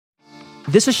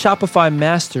This is Shopify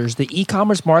Masters, the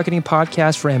e-commerce marketing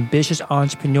podcast for ambitious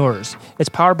entrepreneurs. It's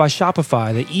powered by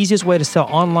Shopify, the easiest way to sell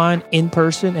online, in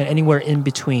person, and anywhere in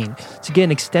between. To get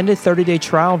an extended 30-day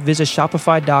trial, visit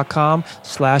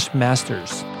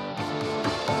shopify.com/masters.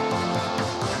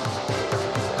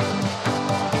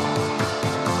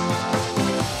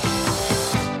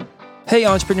 Hey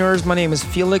entrepreneurs, my name is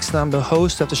Felix and I'm the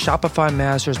host of the Shopify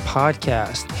Masters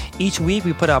podcast. Each week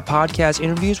we put out podcast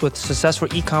interviews with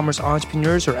successful e-commerce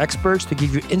entrepreneurs or experts to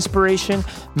give you inspiration,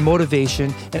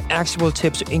 motivation, and actionable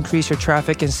tips to increase your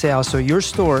traffic and sales so your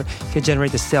store can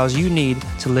generate the sales you need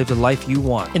to live the life you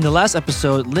want. In the last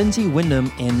episode, Lindsay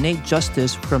Wyndham and Nate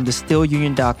Justice from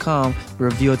DistillUnion.com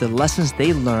revealed the lessons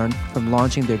they learned from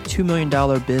launching their $2 million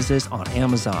business on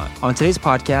Amazon. On today's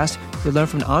podcast, you'll learn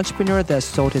from an entrepreneur that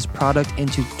sold his product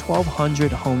into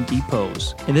 1,200 Home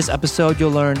Depots. In this episode, you'll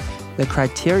learn the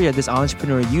criteria this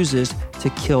entrepreneur uses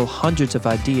to kill hundreds of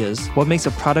ideas, what makes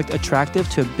a product attractive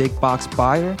to a big box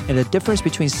buyer, and the difference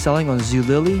between selling on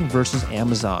Zulily versus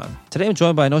Amazon. Today, I'm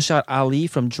joined by Naushad Ali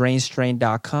from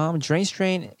DrainStrain.com.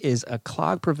 DrainStrain is a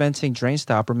clog-preventing drain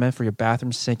stopper meant for your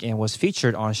bathroom sink and was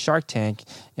featured on Shark Tank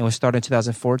and was started in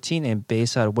 2014 and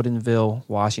based out of Woodinville,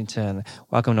 Washington.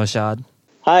 Welcome, Naushad.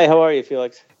 Hi, how are you,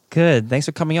 Felix? Good. Thanks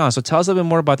for coming on. So tell us a little bit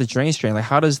more about the DrainStrain. Like,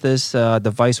 how does this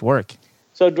device work?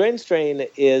 So DrainStrain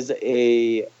is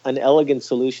an elegant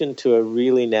solution to a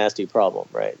really nasty problem,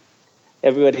 right?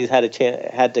 Everybody's had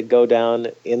to go down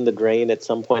in the drain at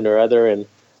some point or other and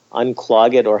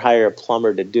unclog it or hire a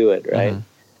plumber to do it, right? Mm-hmm.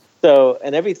 So,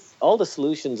 and all the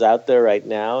solutions out there right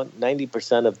now,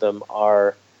 90% of them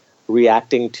are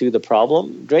reacting to the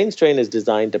problem. DrainStrain is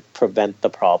designed to prevent the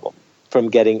problem from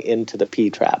getting into the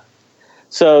P-trap.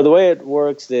 So the way it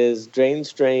works is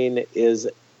DrainStrain is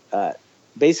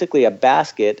basically a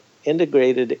basket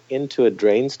integrated into a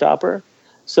drain stopper.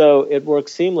 So it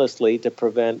works seamlessly to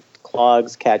prevent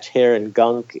clogs, catch hair and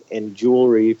gunk and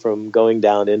jewelry from going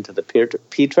down into the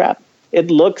P-trap.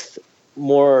 It looks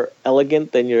more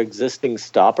elegant than your existing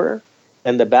stopper,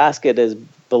 and the basket is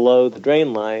below the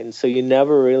drain line, so you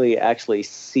never really actually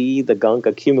see the gunk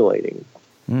accumulating.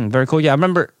 Very cool. Yeah, I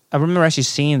remember actually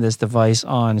seeing this device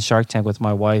on Shark Tank with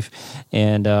my wife,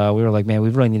 and we were like, man, we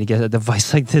really need to get a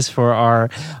device like this for our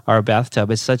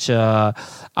bathtub. It's such a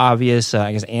obvious,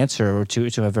 answer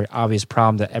to a very obvious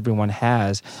problem that everyone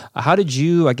has. How did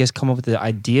you, come up with the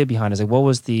idea behind it? Like, what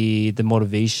was the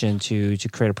motivation to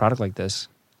create a product like this?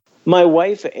 My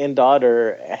wife and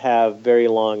daughter have very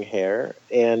long hair,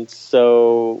 and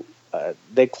so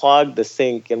they clog the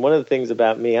sink. And one of the things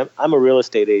about me, I'm a real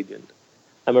estate agent.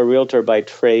 I'm a realtor by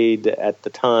trade at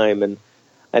the time, and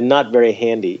not very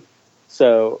handy.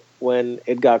 So when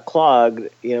it got clogged,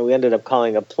 we ended up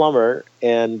calling a plumber,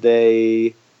 and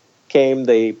they came.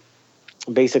 They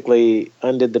basically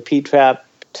undid the P-trap,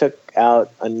 took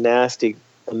out a nasty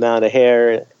amount of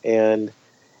hair, and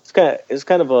it's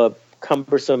kind of a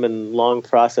cumbersome and long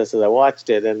process as I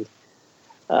watched it. And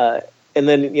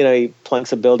then he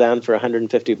plunks a bill down for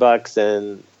 $150,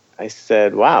 and I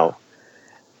said, "Wow."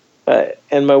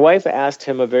 And my wife asked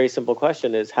him a very simple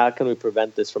question: is how can we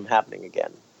prevent this from happening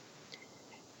again?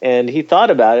 And he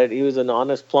thought about it. He was an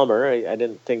honest plumber. I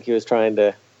didn't think he was trying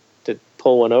to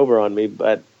pull one over on me,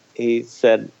 but he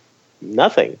said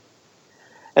nothing.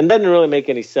 And that didn't really make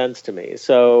any sense to me.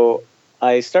 So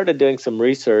I started doing some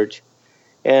research,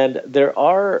 and there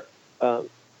are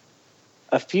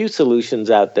a few solutions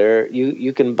out there.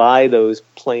 You can buy those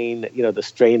plain, the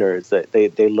strainers that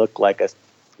they look like a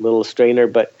little strainer,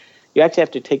 but you actually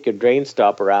have to take your drain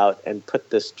stopper out and put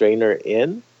the strainer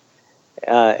in,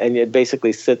 and it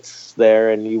basically sits there,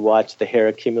 and you watch the hair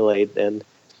accumulate, and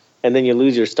then you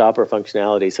lose your stopper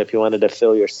functionality. So if you wanted to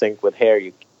fill your sink with hair,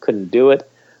 you couldn't do it.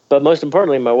 But most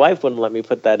importantly, my wife wouldn't let me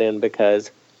put that in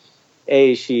because,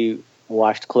 A, she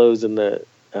washed clothes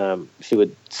she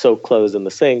would soak clothes in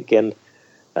the sink, and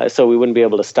so we wouldn't be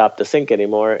able to stop the sink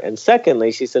anymore. And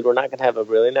secondly, she said, we're not going to have a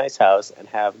really nice house and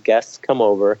have guests come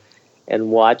over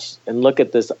and watch and look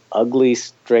at this ugly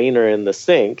strainer in the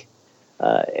sink.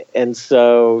 And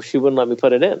so she wouldn't let me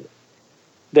put it in.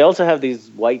 They also have these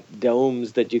white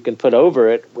domes that you can put over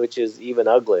it, which is even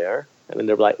uglier. I mean,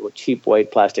 they're like cheap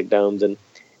white plastic domes, and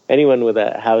anyone with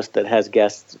a house that has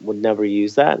guests would never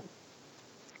use that.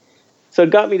 So it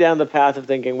got me down the path of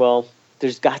thinking, well,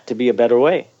 there's got to be a better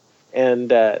way.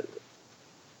 And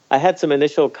I had some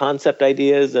initial concept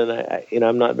ideas, and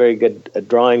I'm not very good at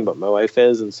drawing, but my wife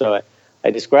is, and so I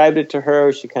described it to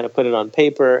her. She kind of put it on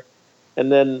paper,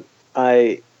 and then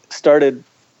I started,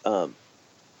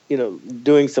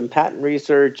 doing some patent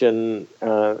research, and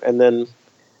then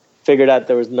figured out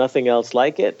there was nothing else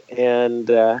like it, and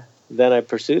then I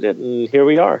pursued it, and here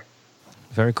we are.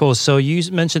 Very cool. So you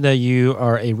mentioned that you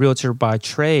are a realtor by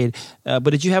trade, but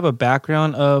did you have a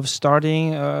background of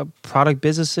starting product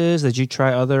businesses? Did you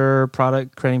try other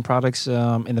creating products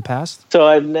in the past? So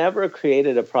I've never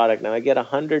created a product. Now I get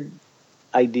 100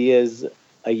 ideas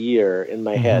a year in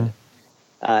my head.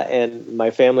 And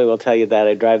my family will tell you that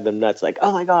I drive them nuts. Like,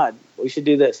 oh my God, we should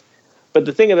do this. But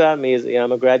the thing about me is,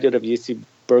 I'm a graduate of UC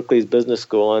Berkeley's business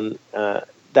school, and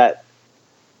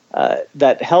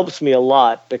that helps me a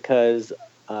lot because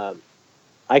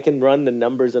I can run the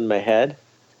numbers in my head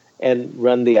and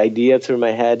run the idea through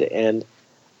my head. And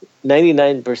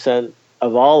 99%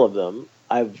 of all of them,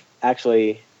 I've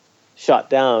actually shot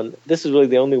down. This is really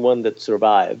the only one that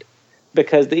survived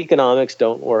because the economics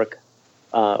don't work,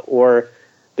 or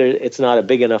it's not a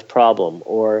big enough problem,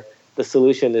 or the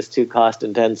solution is too cost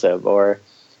intensive, or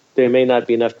there may not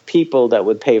be enough people that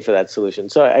would pay for that solution.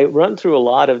 So I run through a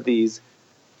lot of these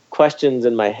questions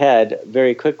in my head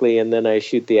very quickly, and then I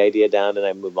shoot the idea down and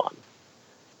I move on.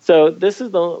 So this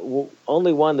is the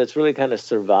only one that's really kind of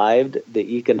survived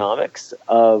the economics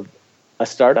of a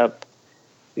startup.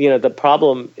 The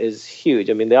problem is huge.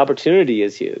 I mean, the opportunity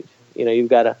is huge. You've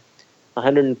got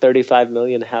 135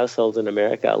 million households in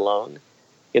America alone,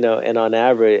 and on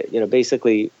average,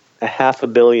 basically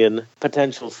 500 million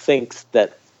potential sinks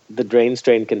that the drain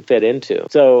strain can fit into.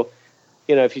 So,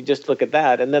 if you just look at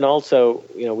that, and then also,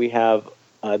 we have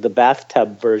the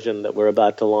bathtub version that we're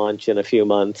about to launch in a few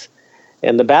months.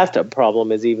 And the bathtub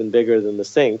problem is even bigger than the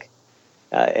sink.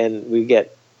 And we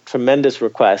get tremendous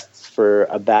requests for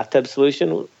a bathtub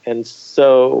solution. And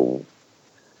so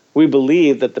we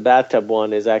believe that the bathtub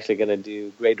one is actually going to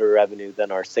do greater revenue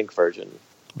than our sink version.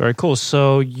 Very cool.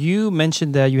 So you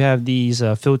mentioned that you have these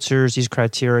filters, these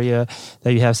criteria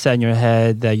that you have set in your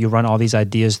head that you run all these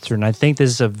ideas through. And I think this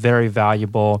is a very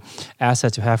valuable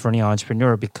asset to have for any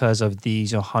entrepreneur because of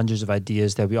these hundreds of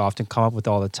ideas that we often come up with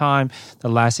all the time. The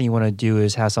last thing you want to do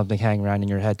is have something hanging around in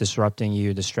your head, disrupting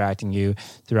you, distracting you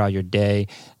throughout your day.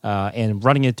 And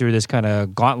running it through this kind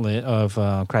of gauntlet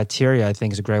of criteria, I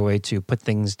think, is a great way to put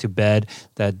things to bed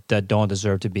that don't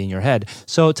deserve to be in your head.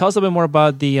 So tell us a little bit more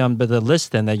about the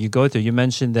list then that you go through. You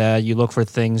mentioned that you look for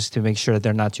things to make sure that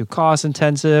they're not too cost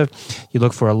intensive. You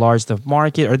look for a large enough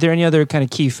market. Are there any other kind of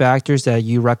key factors that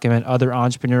you recommend other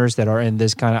entrepreneurs that are in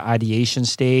this kind of ideation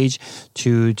stage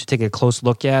to take a close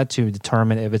look at to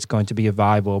determine if it's going to be a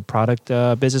viable product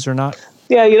business or not?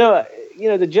 Yeah,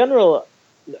 the general,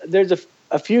 there's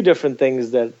a few different things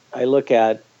that I look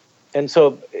at. And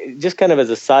so just kind of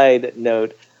as a side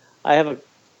note, I have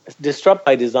Disrupt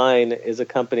by Design is a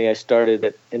company I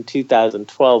started in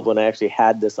 2012 when I actually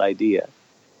had this idea.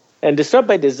 And Disrupt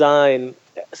by Design,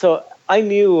 so I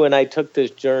knew when I took this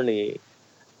journey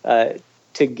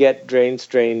to get Drain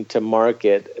Strain to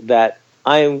market that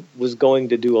I was going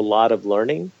to do a lot of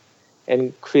learning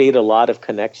and create a lot of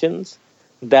connections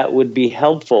that would be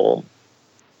helpful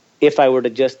if I were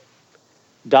to just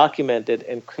document it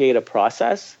and create a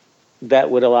process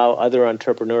that would allow other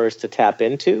entrepreneurs to tap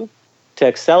into, to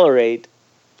accelerate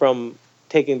from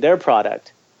taking their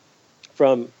product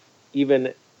from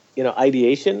even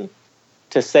ideation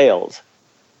to sales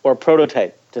or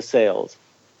prototype to sales.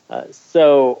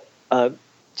 So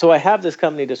I have this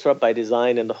company, Disrupt by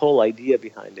Design, and the whole idea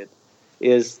behind it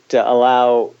is to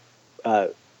allow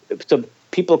so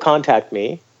people contact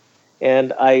me,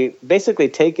 and I basically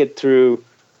take it through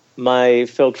my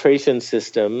filtration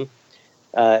system,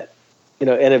 an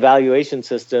evaluation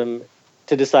system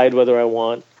to decide whether I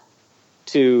want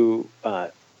to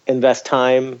invest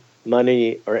time,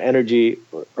 money, or energy,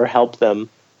 or help them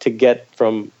to get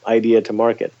from idea to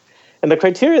market. And the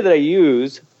criteria that I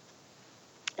use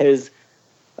is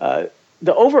the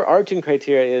overarching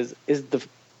criteria is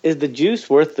the juice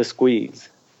worth the squeeze,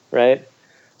 right?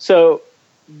 So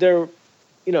there,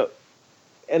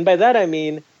 and by that I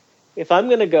mean, if I'm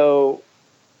going to go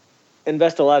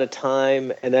invest a lot of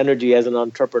time and energy as an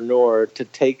entrepreneur to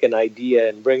take an idea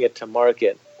and bring it to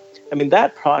market, I mean,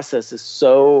 that process is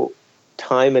so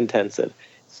time intensive.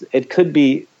 It could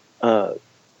be,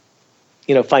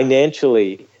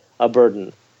 financially a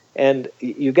burden. And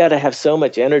you got to have so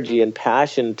much energy and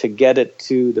passion to get it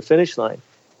to the finish line.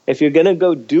 If you're going to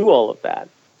go do all of that,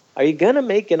 are you going to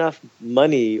make enough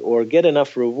money or get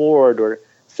enough reward or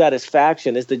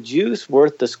satisfaction? Is the juice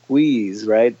worth the squeeze,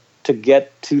 right, to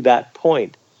get to that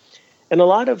point? And a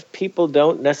lot of people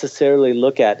don't necessarily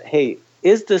look at, hey,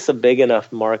 is this a big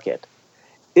enough market?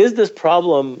 Is this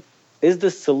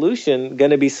solution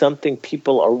going to be something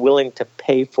people are willing to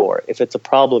pay for if it's a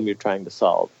problem you're trying to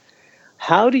solve?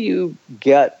 How do you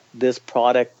get this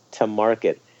product to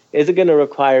market? Is it going to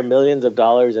require millions of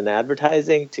dollars in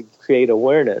advertising to create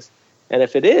awareness? And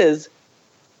if it is,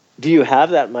 do you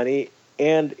have that money?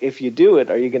 And if you do it,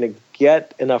 are you going to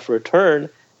get enough return?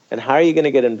 And how are you going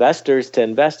to get investors to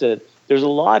invest in it? There's a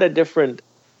lot of different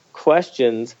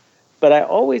questions, but I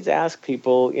always ask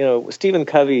people, Stephen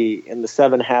Covey in the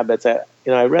 7 Habits, I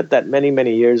read that many,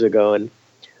 many years ago. And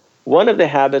one of the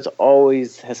habits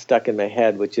always has stuck in my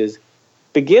head, which is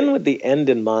begin with the end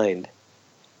in mind.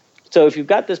 So if you've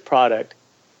got this product,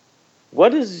 what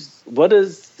does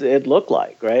it look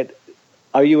like, right?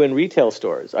 Are you in retail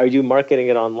stores? Are you marketing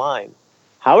it online?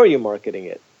 How are you marketing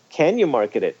it? Can you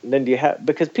market it? And then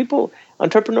because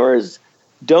entrepreneurs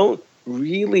don't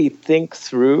really think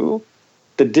through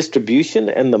the distribution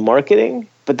and the marketing,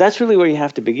 but that's really where you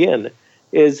have to begin,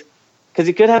 is because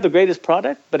you could have the greatest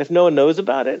product, but if no one knows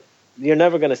about it, you're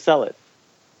never going to sell it.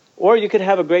 Or you could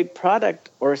have a great product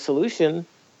or a solution,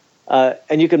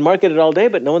 and you can market it all day,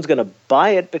 but no one's going to buy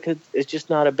it because it's just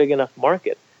not a big enough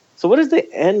market. So what does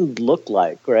the end look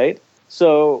like, right?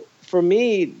 So for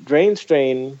me,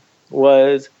 DrainStrain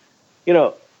was,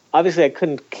 obviously I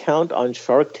couldn't count on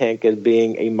Shark Tank as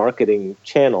being a marketing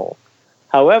channel.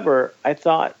 However, I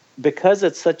thought because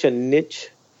it's such a niche,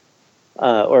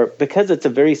 or because it's a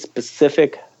very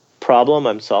specific problem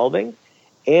I'm solving,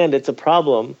 and it's a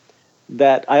problem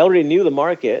that I already knew the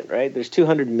market, right? There's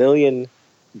 $200 million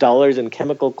in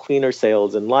chemical cleaner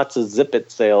sales and lots of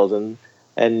Zip-It sales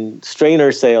and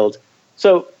strainer sales.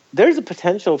 So there's a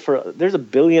potential there's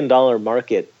 $1 billion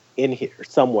market in here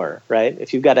somewhere, right?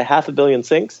 If you've got 500 million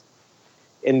sinks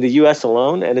in the US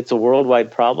alone and it's a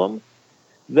worldwide problem,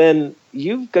 then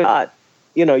you've got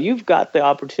the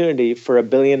opportunity for $1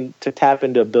 billion to tap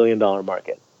into $1 billion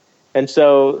market. And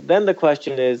so then the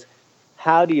question is,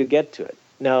 how do you get to it?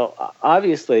 Now,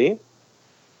 obviously,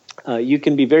 you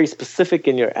can be very specific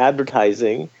in your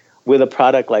advertising with a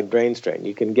product like DrainStrain.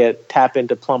 You can tap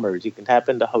into plumbers. You can tap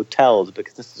into hotels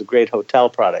because this is a great hotel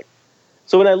product.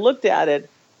 So when I looked at it,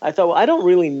 I thought, well, I don't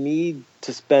really need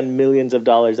to spend millions of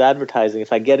dollars advertising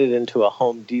if I get it into a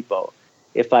Home Depot,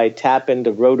 if I tap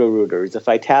into Roto-Rooters, if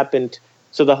I tap into...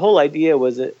 So the whole idea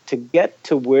was to get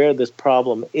to where this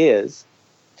problem is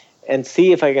and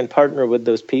see if I can partner with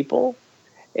those people.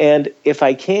 And if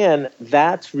I can,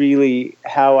 that's really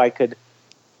how I could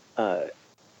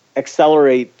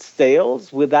accelerate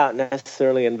sales without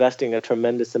necessarily investing a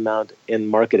tremendous amount in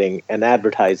marketing and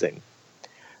advertising.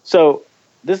 So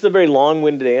this is a very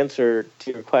long-winded answer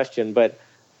to your question, but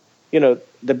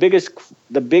the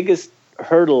biggest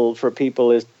hurdle for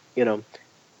people is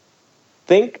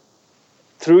think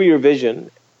through your vision,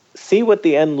 see what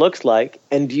the end looks like,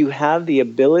 and do you have the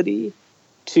ability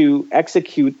to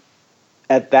execute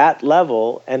at that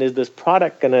level, and is this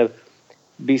product going to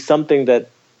be something that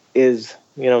is,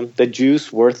 the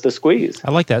juice worth the squeeze?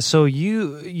 I like that. So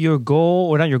your goal,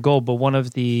 or not your goal, but one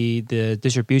of the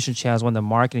distribution channels, one of the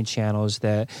marketing channels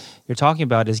that you're talking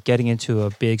about is getting into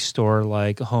a big store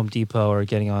like Home Depot or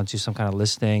getting onto some kind of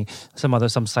listing,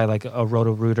 some site like a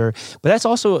Roto-Rooter. But that's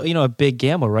also, a big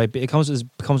gamble, right? It comes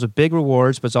with big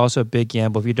rewards, but it's also a big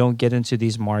gamble. If you don't get into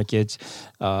these markets,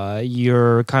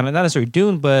 you're kind of not necessarily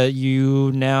doomed, but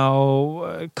you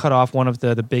now cut off one of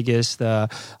the biggest,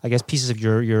 pieces of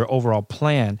your overall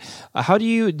plan.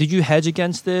 Did you hedge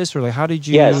against this, or how did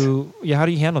you? Yes. How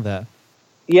do you handle that?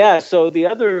 Yeah. So the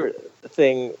other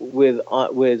thing with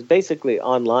basically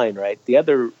online, right? The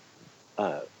other,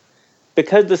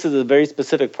 because this is a very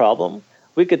specific problem,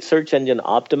 we could search engine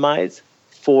optimize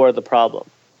for the problem.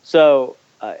 So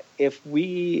if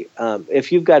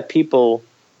you've got people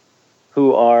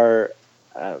who are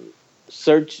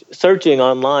searching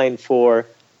online for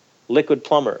liquid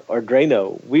plumber or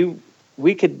Drano,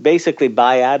 we could basically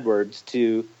buy AdWords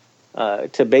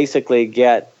to basically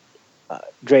get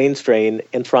DrainStrain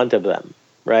in front of them,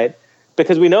 right?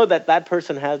 Because we know that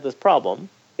person has this problem.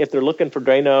 If they're looking for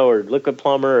Drano or liquid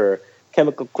plumber or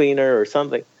chemical cleaner or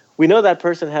something, we know that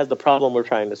person has the problem we're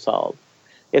trying to solve.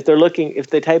 If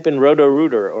they type in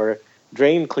Roto-Rooter or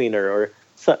drain cleaner or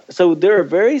so there are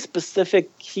very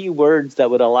specific keywords that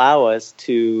would allow us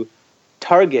to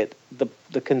target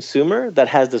the consumer that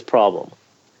has this problem.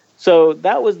 So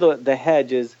that was the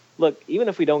hedge is, look, even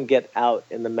if we don't get out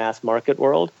in the mass market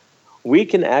world, we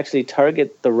can actually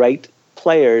target the right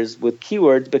players with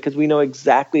keywords because we know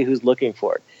exactly who's looking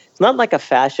for it. It's not like a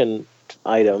fashion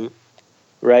item,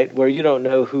 right, where you don't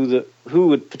know who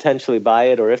would potentially buy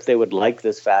it or if they would like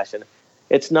this fashion.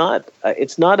 It's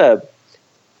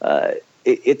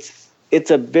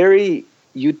a very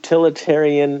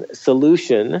utilitarian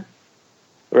solution,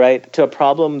 right, to a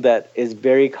problem that is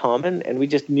very common, and we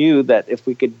just knew that if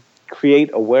we could create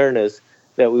awareness,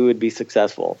 that we would be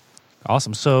successful.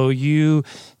 Awesome. So you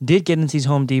did get into these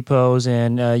Home Depots,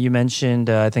 and you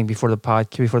mentioned, I think before the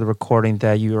recording,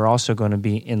 that you are also going to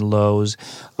be in Lowe's.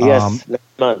 Yes, next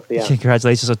month. Yeah.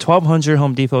 Congratulations. So 1,200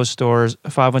 Home Depot stores,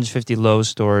 550 Lowe's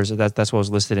stores. That's what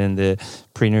was listed in the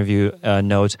pre-interview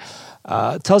notes.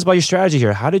 Tell us about your strategy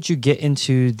here. How did you get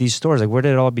into these stores? Like, where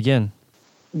did it all begin?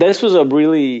 This was a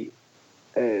really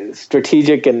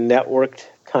strategic and networked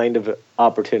kind of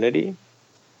opportunity.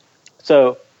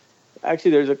 So,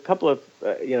 actually, there's a couple of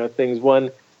things.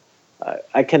 One,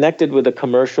 I connected with a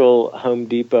commercial Home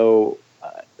Depot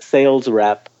sales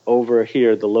rep over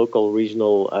here, the local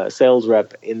regional sales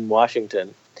rep in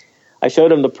Washington. I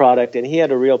showed him the product, and he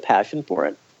had a real passion for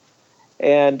it.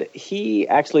 And he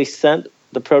actually sent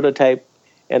the prototype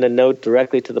and a note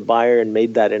directly to the buyer and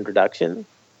made that introduction.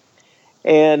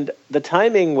 And the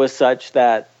timing was such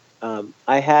that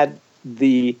I had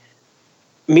the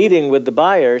meeting with the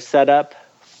buyer set up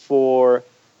for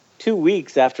 2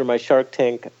 weeks after my Shark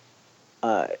Tank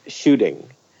shooting.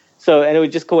 So, and it was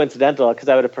just coincidental because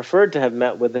I would have preferred to have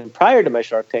met with him prior to my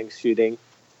Shark Tank shooting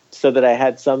so that I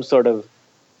had some sort of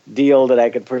deal that I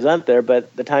could present there,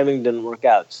 but the timing didn't work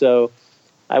out. So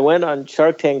I went on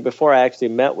Shark Tank before I actually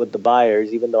met with the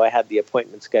buyers, even though I had the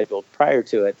appointment scheduled prior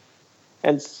to it.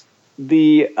 And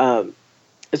basically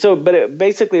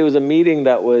it was a meeting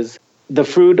that was the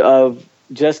fruit of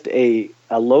just a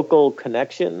local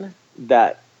connection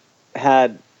that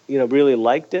had, really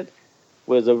liked it,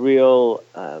 was a real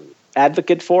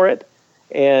advocate for it,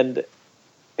 and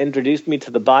introduced me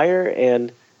to the buyer.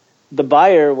 And the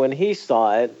buyer, when he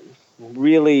saw it,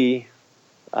 really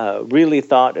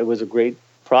thought it was a great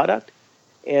product,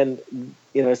 and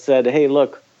said, "Hey,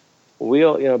 look,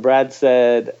 Brad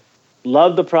said,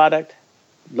 love the product,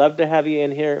 love to have you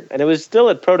in here." And it was still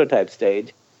at prototype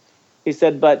stage. He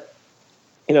said, "But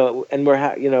and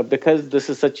we're because this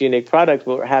is such a unique product,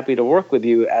 we're happy to work with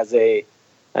you as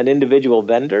an individual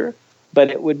vendor, but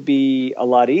it would be a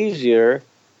lot easier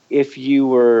if you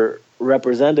were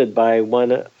represented by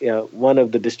one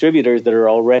of the distributors that are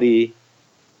already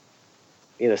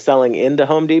selling into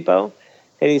Home Depot."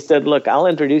 And he said, "Look, I'll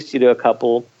introduce you to a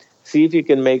couple, see if you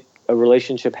can make a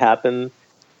relationship happen,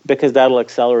 because that'll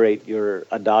accelerate your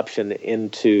adoption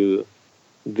into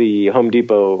the Home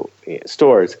Depot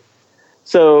stores."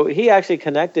 So he actually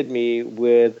connected me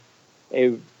with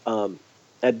a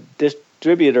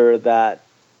distributor that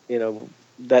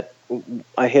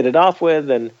I hit it off with,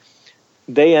 and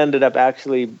they ended up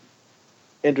actually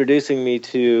introducing me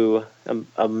to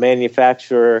a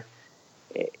manufacturer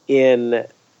in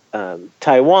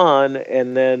Taiwan,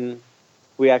 and then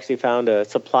we actually found a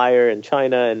supplier in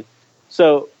China. And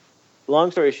so,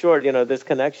 long story short, this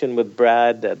connection with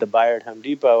Brad, the buyer at Home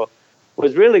Depot,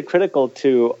 was really critical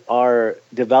to our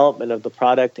development of the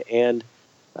product and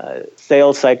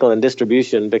sales cycle and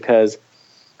distribution, because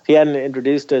if he hadn't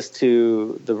introduced us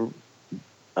to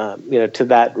to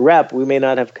that rep, we may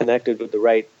not have connected with the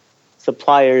right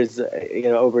suppliers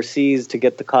overseas to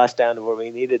get the cost down to where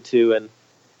we needed to.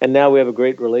 And now we have a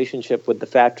great relationship with the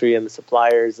factory and the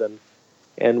suppliers,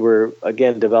 and we're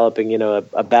again developing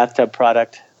a bathtub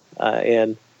product,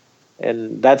 and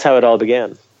that's how it all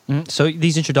began. So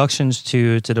these introductions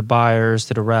to the buyers,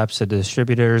 to the reps, to the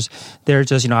distributors, they're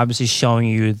just obviously showing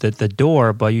you the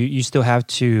door, but you still have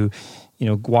to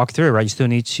walk through it, right? You still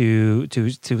need to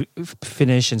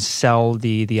finish and sell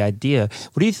the idea.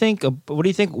 What do you think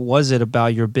was it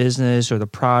about your business or the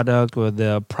product or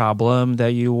the problem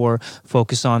that you were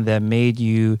focused on that made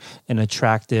you an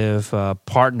attractive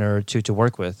partner to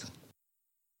work with?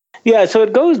 Yeah, so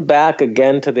it goes back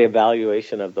again to the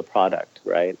evaluation of the product,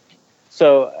 right?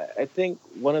 So I think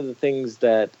one of the things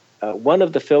that one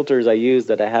of the filters I use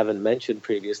that I haven't mentioned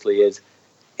previously is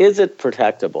it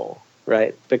protectable?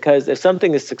 Right? Because if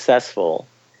something is successful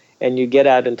and you get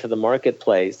out into the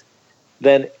marketplace,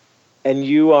 and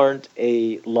you aren't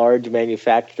a large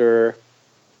manufacturer,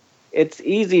 it's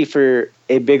easy for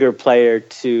a bigger player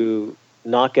to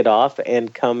knock it off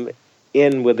and come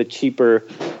in with a cheaper,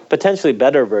 potentially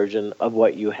better version of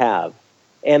what you have.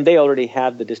 And they already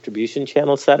have the distribution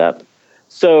channel set up.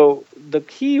 So the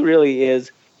key really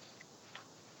is,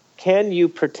 can you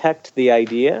protect the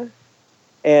idea?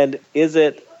 And is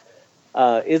it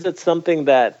something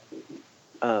that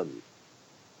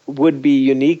would be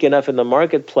unique enough in the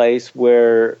marketplace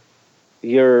where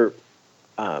you're,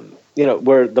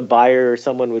 where the buyer or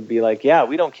someone would be like, yeah,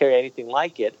 we don't carry anything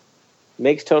like it.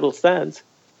 Makes total sense.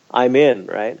 I'm in,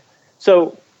 right?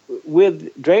 So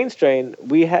with DrainStrain,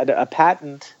 we had a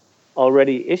patent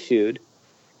already issued,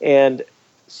 and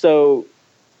so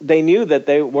they knew that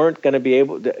they weren't going to be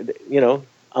able to,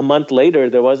 a month later,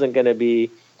 there wasn't going to be,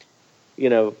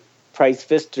 Price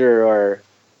Pfister or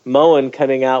Moen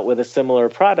coming out with a similar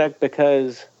product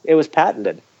because it was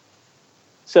patented.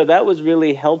 So that was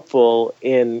really helpful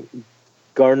in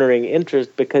garnering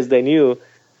interest because they knew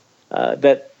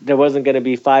that there wasn't going to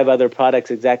be 5 other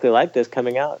products exactly like this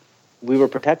coming out. We were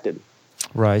protected.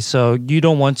 Right. So you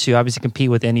don't want to obviously compete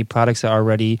with any products that are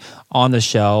already on the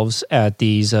shelves at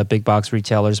these big box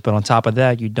retailers. But on top of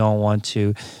that, you don't want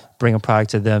to bring a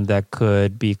product to them that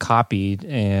could be copied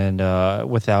and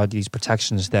without these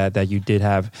protections that you did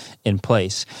have in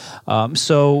place.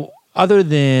 So other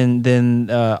than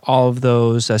all of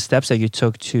those steps that you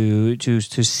took to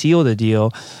seal the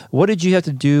deal, what did you have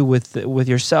to do with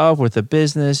yourself, with the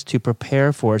business, to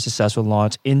prepare for a successful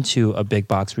launch into a big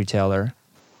box retailer?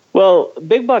 Well,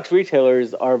 big box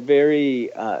retailers are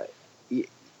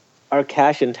are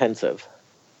cash intensive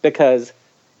because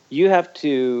you have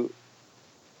to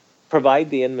provide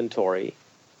the inventory,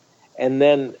 and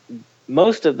then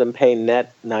most of them pay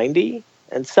net 90,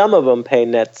 and some of them pay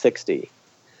net 60.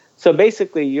 So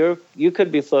basically, you could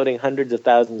be floating hundreds of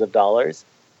thousands of dollars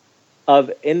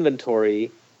of inventory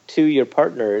to your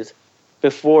partners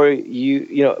before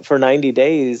for 90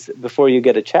 days before you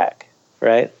get a check,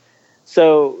 right?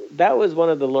 So that was one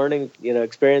of the learning,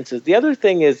 experiences. The other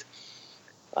thing is,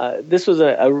 this was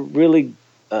a really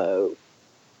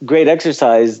great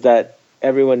exercise that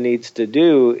everyone needs to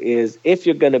do is if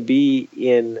you're going to be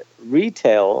in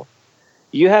retail,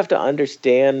 you have to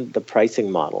understand the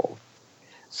pricing model.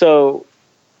 So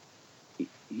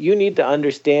you need to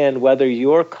understand whether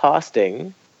your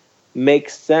costing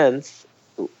makes sense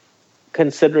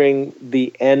considering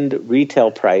the end retail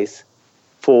price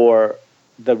for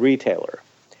the retailer.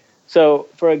 So,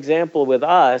 for example, with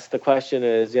us, the question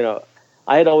is,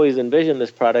 I had always envisioned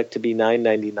this product to be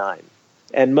 $9.99,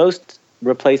 and most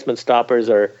replacement stoppers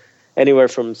are anywhere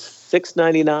from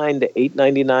 $6.99 to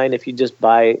 $8.99 if you just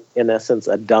buy, in essence,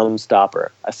 a dumb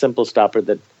stopper, a simple stopper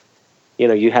that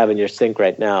you have in your sink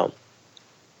right now.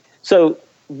 So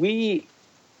we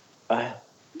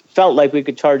felt like we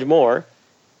could charge more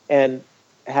and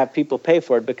have people pay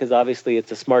for it because obviously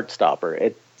it's a smart stopper.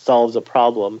 It solves a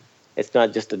problem. It's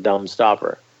not just a dumb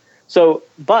stopper. So,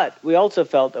 but we also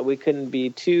felt that we couldn't be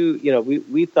too,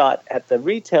 we thought at the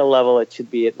retail level it should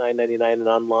be at $9.99 and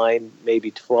online maybe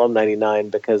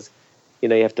 $12.99 because, you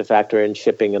have to factor in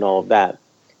shipping and all of that.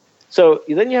 So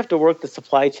then you have to work the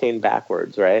supply chain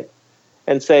backwards, right?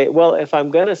 And say, well, if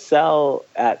I'm going to sell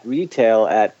at retail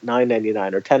at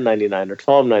 $9.99 or $10.99 or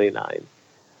 $12.99,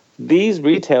 these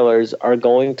retailers are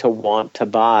going to want to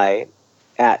buy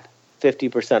at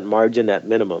 50% margin at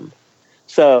minimum.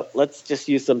 So let's just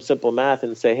use some simple math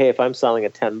and say, hey, if I'm selling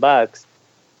at $10,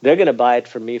 they're going to buy it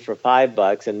from me for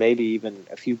 $5 and maybe even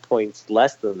a few points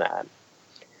less than that.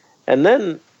 And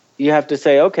then you have to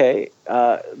say, okay,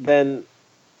 then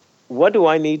what do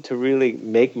I need to really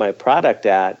make my product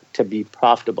at to be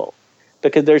profitable?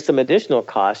 Because there's some additional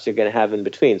costs you're going to have in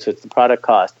between. So it's the product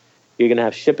cost. You're going to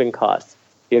have shipping costs.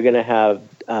 You're going to have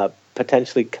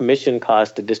potentially commission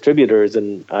costs to distributors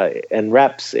and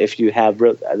reps if you have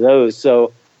those.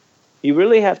 So you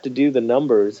really have to do the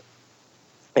numbers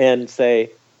and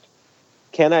say,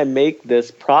 can I make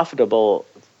this profitable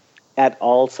at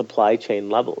all supply chain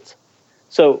levels?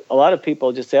 So a lot of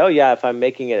people just say, oh yeah, if I'm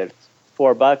making it at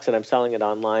 $4 and I'm selling it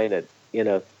online at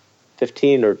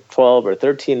 15 or 12 or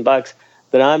 $13,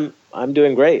 then I'm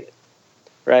doing great,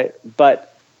 right?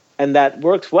 And that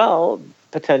works well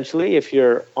potentially if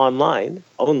you're online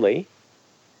only,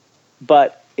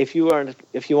 but if you want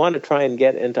to try and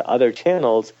get into other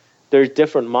channels, there's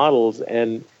different models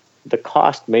and the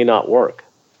cost may not work.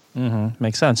 Mm-hmm.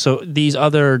 Makes sense. So these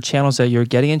other channels that you're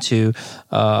getting into,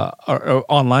 or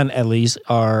online at least,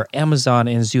 are Amazon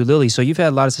and Zulily. So you've had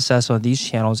a lot of success on these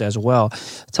channels as well.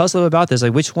 Tell us a little about this.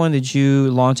 Like, which one did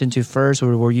you launch into first,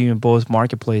 or were you in both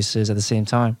marketplaces at the same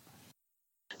time?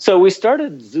 So we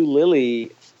started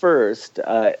Zulily first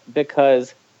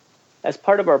because as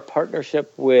part of our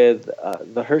partnership with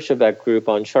the Herjavec Group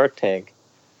on Shark Tank,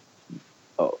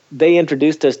 they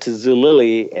introduced us to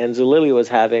Zulily, and Zulily was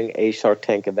having a Shark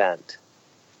Tank event.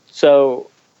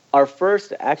 So our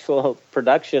first actual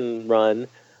production run,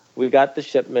 we got the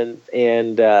shipment,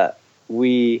 and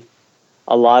we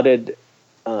allotted,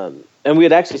 and we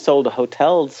had actually sold to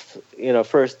hotels,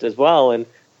 first as well. And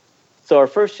so our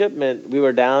first shipment, we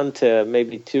were down to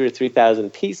maybe 2,000 or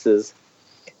 3,000 pieces,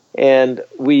 and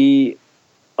we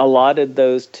allotted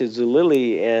those to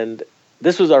Zulily, and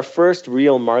this was our first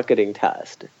real marketing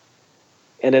test.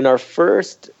 And in our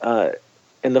first,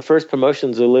 in the first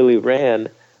promotion Zulily ran,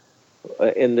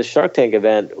 in the Shark Tank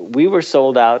event, we were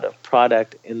sold out of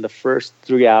product in the first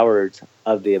 3 hours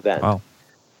of the event, Wow.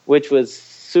 which was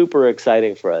super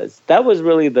exciting for us. That was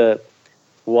really the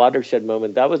watershed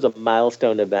moment. That was a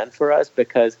milestone event for us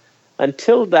because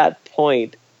until that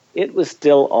point, it was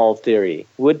still all theory.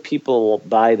 Would people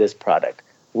buy this product?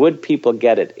 Would people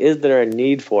get it? Is there a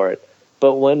need for it?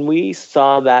 But when we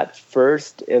saw that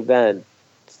first event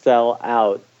sell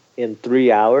out in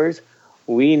 3 hours,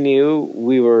 we knew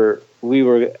we were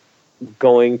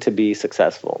going to be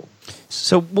successful.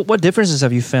 So what differences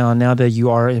have you found now that you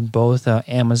are in both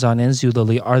Amazon and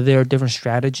Zulily? Are there different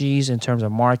strategies in terms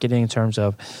of marketing, in terms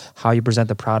of how you present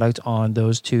the product on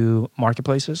those two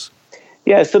marketplaces?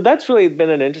 Yeah, so that's really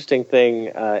been an interesting thing.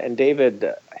 And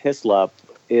David Hislop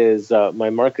is my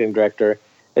marketing director.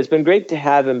 It's been great to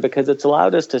have him because it's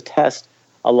allowed us to test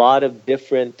a lot of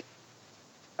different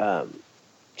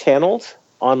channels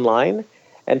online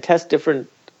and test different,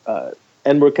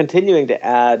 and we're continuing to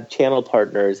add channel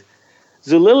partners.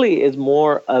 Zulily is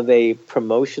more of a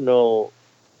promotional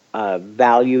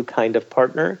value kind of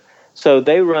partner. So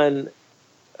they run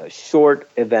short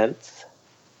events,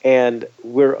 and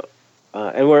we're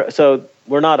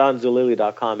not on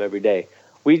Zulily.com every day.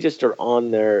 We just are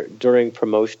on there during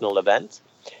promotional events.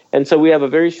 And so we have a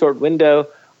very short window.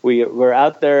 We're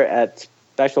out there at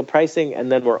special pricing,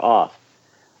 and then we're off.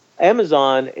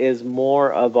 Amazon is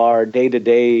more of our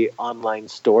day-to-day online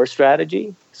store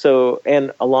strategy. So,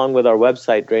 and along with our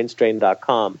website,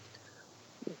 drainstrain.com.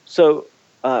 So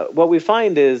what we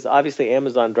find is obviously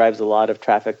Amazon drives a lot of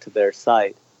traffic to their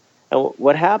site. And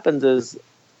what happens is,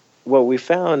 what we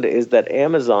found is that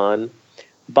Amazon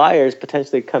buyers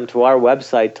potentially come to our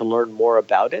website to learn more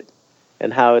about it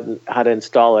and how to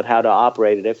install it, how to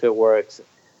operate it, if it works.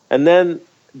 And then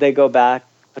they go back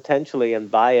potentially and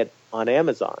buy it on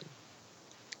Amazon.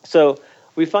 So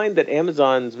we find that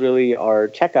Amazon's really our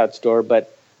checkout store,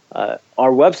 but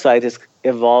our website has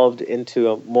evolved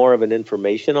into more of an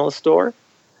informational store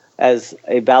as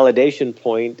a validation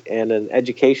point and an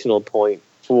educational point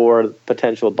for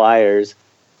potential buyers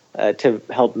to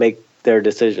help make their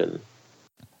decision.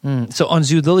 So on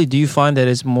Zulily, do you find that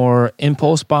it's more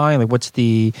impulse buying? Like, what's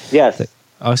the... Yes.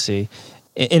 I see.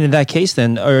 And in that case,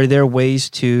 then, are there ways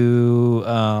to,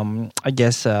 I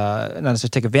guess, not necessarily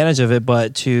take advantage of it,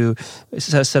 but to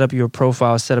set up your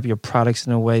profile, set up your products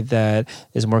in a way that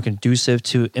is more conducive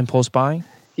to impulse buying?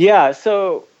 Yeah.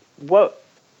 So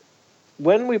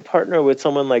when we partner with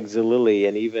someone like Zulily,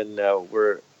 and even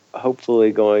we're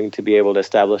hopefully going to be able to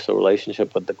establish a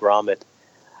relationship with the Grommet,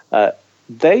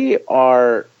 they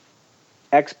are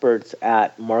experts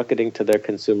at marketing to their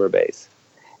consumer base.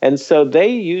 And so they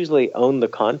usually own the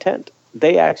content.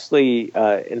 They actually,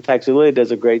 in fact, Zulily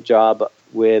does a great job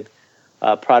with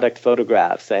product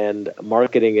photographs and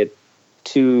marketing it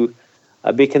to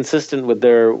be consistent with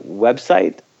their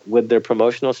website, with their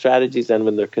promotional strategies, and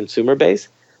with their consumer base,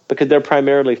 because they're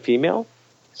primarily female.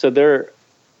 So their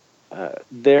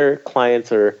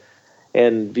clients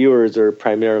and viewers are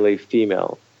primarily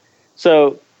female.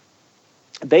 So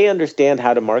they understand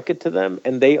how to market to them,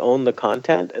 and they own the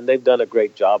content, and they've done a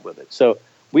great job with it. So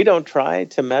we don't try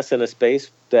to mess in a space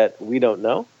that we don't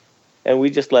know, and we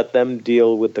just let them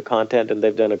deal with the content, and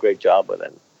they've done a great job with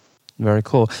it. Very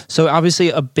cool. So obviously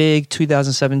a big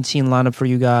 2017 lineup for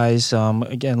you guys.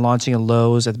 Again, launching at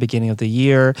Lowe's at the beginning of the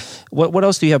year. What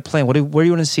else do you have planned? Where do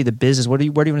you want to see the business? Where do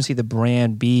you want to see the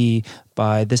brand be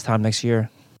by this time next year?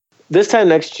 This time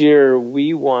next year,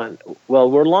 we're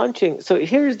launching. So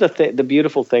here's the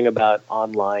beautiful thing about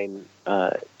online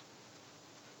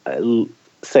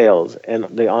sales and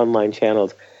the online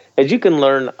channels, is you can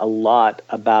learn a lot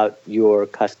about your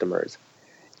customers.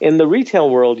 In the retail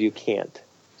world, you can't.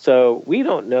 So we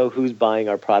don't know who's buying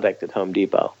our product at Home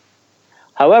Depot.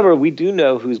 However, we do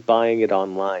know who's buying it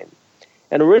online.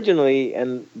 And originally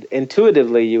and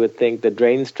intuitively, you would think that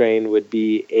DrainStrain would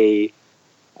be a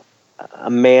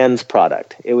man's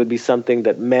product. It would be something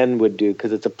that men would do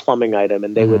because it's a plumbing item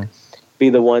and they would be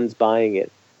the ones buying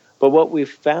it. But what we've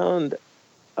found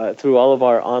through all of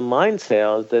our online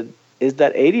sales is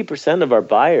that 80% of our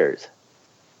buyers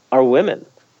are women,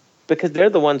 because they're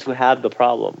the ones who have the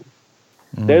problem.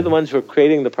 They're the ones who are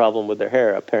creating the problem with their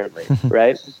hair, apparently,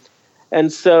 right?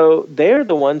 And so they're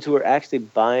the ones who are actually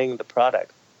buying the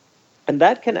product. And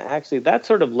that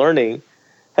sort of learning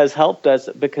has helped us,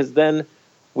 because then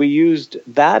we used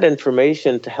that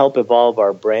information to help evolve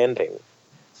our branding.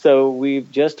 So we've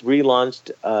just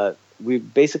relaunched,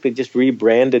 we've basically just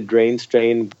rebranded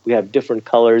DrainStrain. We have different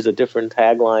colors, a different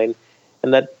tagline,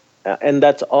 and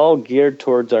that's all geared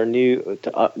towards our new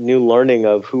learning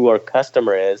of who our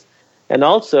customer is. And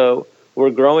also, we're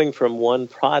growing from one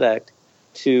product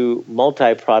to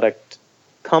multi-product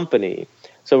company.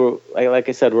 So like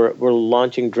I said, we're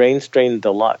launching Drain Strain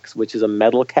Deluxe, which is a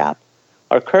metal cap.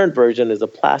 Our current version is a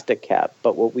plastic cap,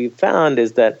 but what we've found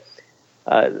is that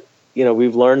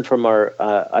we've learned from our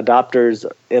adopters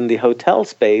in the hotel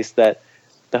space that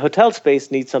the hotel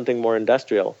space needs something more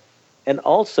industrial. And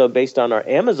also, based on our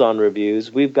Amazon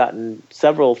reviews, we've gotten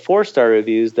several 4-star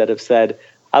reviews that have said,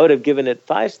 I would have given it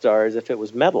 5 stars if it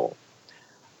was metal.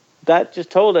 That just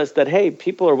told us that, hey,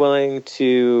 people are willing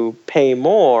to pay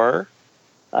more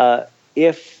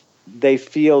if they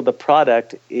feel the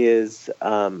product is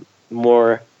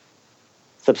more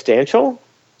substantial.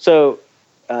 So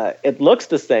it looks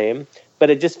the same, but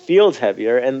it just feels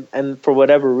heavier. And for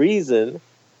whatever reason,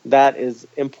 that is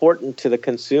important to the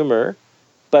consumer.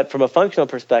 But from a functional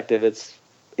perspective,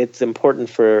 it's important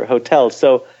for hotels.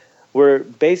 So we're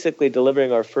basically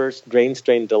delivering our first Drain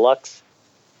Strain Deluxe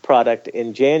product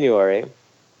in January,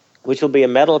 which will be a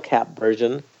metal cap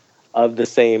version of the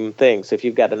same thing. So if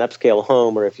you've got an upscale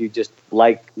home, or if you just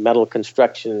like metal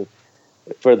construction,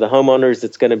 for the homeowners,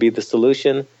 it's going to be the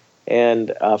solution.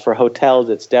 And for hotels,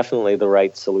 it's definitely the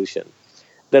right solution.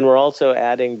 Then we're also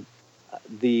adding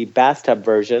the bathtub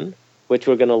version, which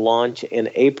we're going to launch in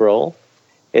April.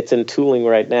 It's in tooling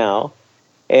right now.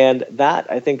 And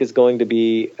that, I think, is going to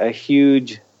be a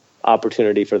huge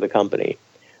opportunity for the company.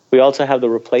 We also have the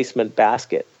replacement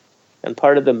basket. And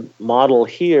part of the model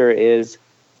here is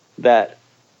that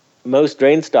most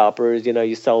drain stoppers,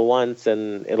 you sell once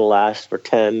and it'll last for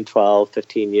 10, 12,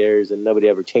 15 years, and nobody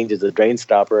ever changes a drain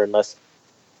stopper unless,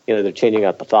 they're changing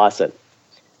out the faucet.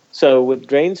 So with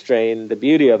Drain Strain, the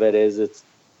beauty of it is it's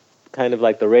kind of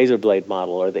like the razor blade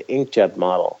model or the inkjet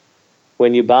model.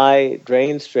 When you buy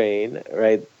Drain Strain,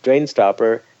 right, drain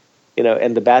stopper,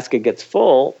 and the basket gets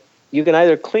full, you can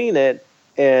either clean it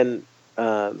and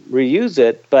reuse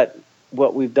it, but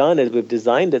what we've done is we've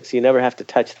designed it so you never have to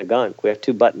touch the gunk. We have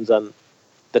 2 buttons on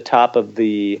the top of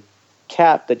the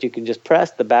cap that you can just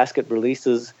press. The basket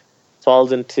releases,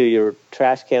 falls into your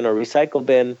trash can or recycle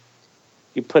bin.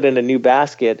 You put in a new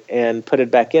basket and put it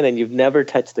back in, and you've never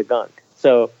touched the gunk.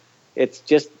 So it's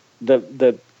just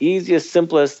the easiest,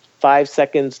 simplest 5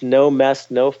 seconds, no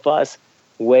mess, no fuss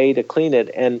way to clean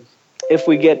it. And if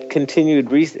we get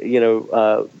continued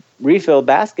refill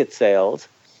basket sales,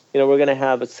 we're going to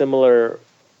have a similar,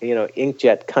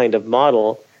 inkjet kind of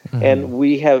model. Mm-hmm. And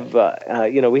we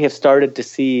have started to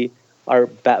see our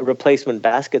replacement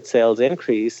basket sales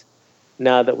increase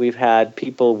now that we've had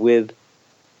people with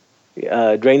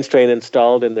Drain Strain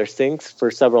installed in their sinks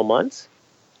for several months.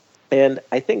 And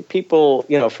I think people,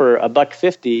 for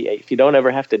 $1.50, if you don't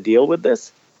ever have to deal with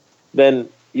this, then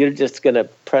you're just going to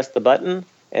press the button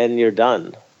and you're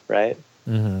done, right?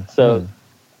 Mm-hmm.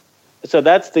 So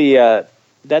that's the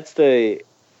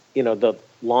the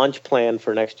launch plan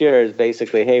for next year is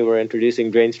basically, hey, we're introducing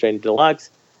Drain Strain Deluxe,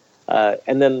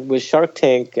 and then with Shark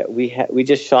Tank, we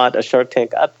just shot a Shark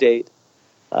Tank update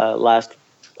last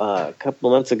couple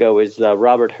of months ago with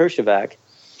Robert Herjavec,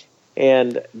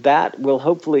 and that will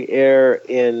hopefully air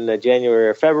in January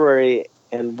or February.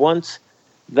 And once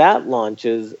that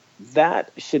launches, that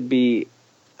should be,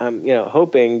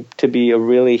 hoping to be a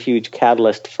really huge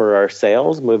catalyst for our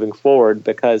sales moving forward,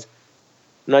 because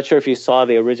I'm not sure if you saw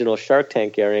the original Shark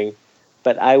Tank airing,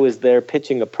 but I was there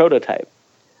pitching a prototype.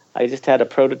 I just had a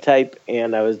prototype,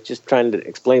 and I was just trying to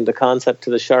explain the concept to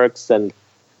the sharks. And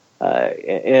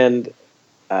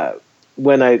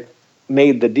when I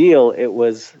made the deal, it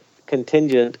was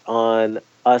contingent on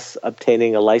us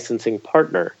obtaining a licensing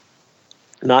partner,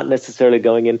 not necessarily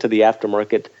going into the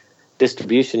aftermarket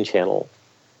distribution channel.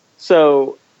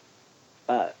 So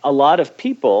a lot of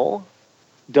people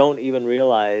don't even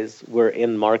realize we're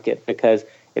in market, because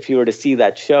if you were to see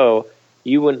that show,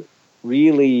 you wouldn't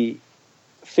really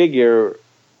figure,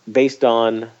 based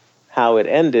on how it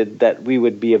ended, that we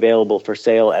would be available for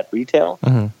sale at retail.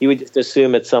 Mm-hmm. You would just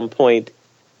assume at some point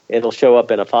it'll show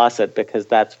up in a faucet, because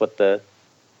that's what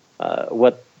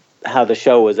how the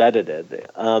show was edited,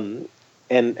 and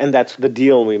that's the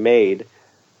deal we made.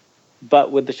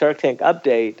 But with the Shark Tank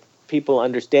update, people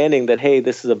understanding that, hey,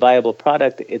 this is a viable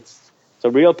product, it's a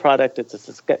real product, it's a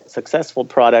successful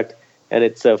product, and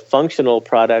it's a functional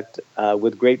product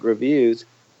with great reviews,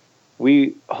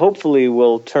 we hopefully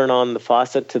will turn on the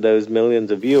faucet to those millions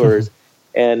of viewers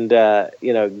and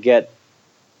get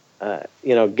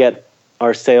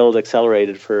our sales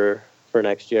accelerated for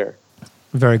next year.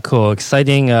 Very cool.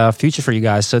 Exciting future for you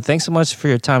guys. So thanks so much for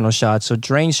your time, Naushad. So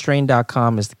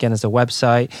drainstrain.com is the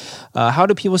website. How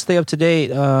do people stay up to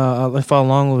date follow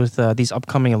along with these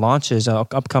upcoming launches,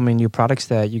 upcoming new products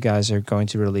that you guys are going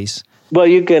to release? Well,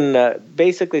 you can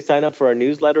basically sign up for our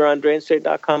newsletter on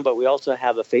drainstrain.com, but we also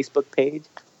have a Facebook page.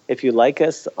 If you like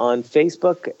us on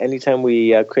Facebook, anytime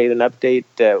we create an update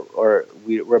or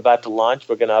we're about to launch,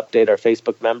 we're going to update our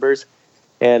Facebook members.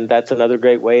 And that's another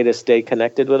great way to stay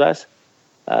connected with us.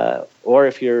 Or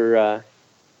if you're, or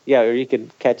you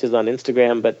can catch us on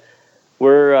Instagram. But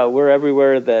we're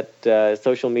everywhere that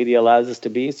social media allows us to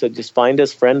be. So just find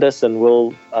us, friend us, and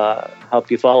we'll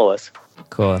help you follow us.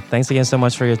 Cool. Thanks again so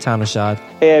much for your time, Naushad.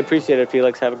 Hey, I appreciate it,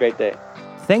 Felix. Have a great day.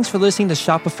 Thanks for listening to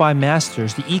Shopify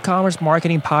Masters, the e-commerce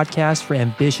marketing podcast for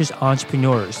ambitious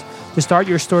entrepreneurs. To start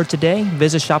your store today,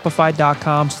 visit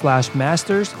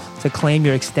shopify.com/masters to claim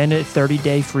your extended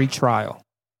 30-day free trial.